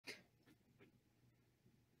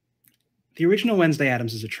The original Wednesday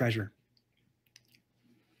Addams is a treasure.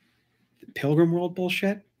 The Pilgrim World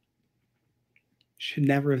bullshit should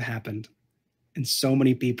never have happened. And so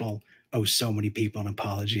many people owe so many people an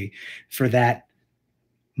apology for that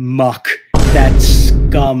muck, that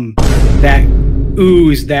scum, that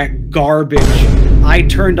ooze, that garbage. I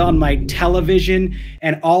turned on my television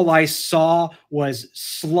and all I saw was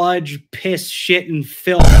sludge, piss, shit, and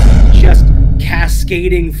filth just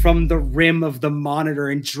cascading from the rim of the monitor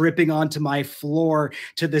and dripping onto my floor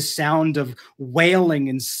to the sound of wailing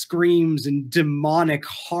and screams and demonic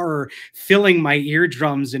horror filling my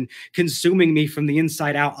eardrums and consuming me from the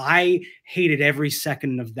inside out. I hated every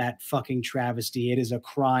second of that fucking travesty. It is a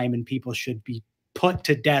crime and people should be put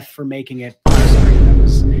to death for making it. I'm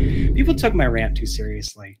sorry, people took my rant too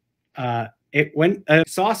seriously.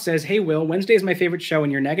 Sauce says, "Hey Will, Wednesday is my favorite show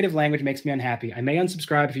and your negative language makes me unhappy. I may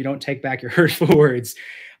unsubscribe if you don't take back your hurtful words."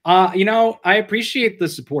 You know, I appreciate the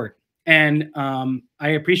support and I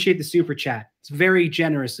appreciate the super chat. It's very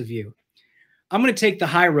generous of you. I'm going to take the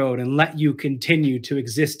high road and let you continue to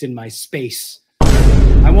exist in my space.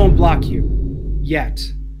 I won't block you yet.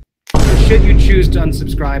 But should you choose to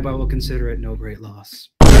unsubscribe, I will consider it no great loss.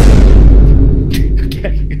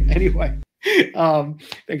 Okay, anyway,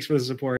 thanks for the support.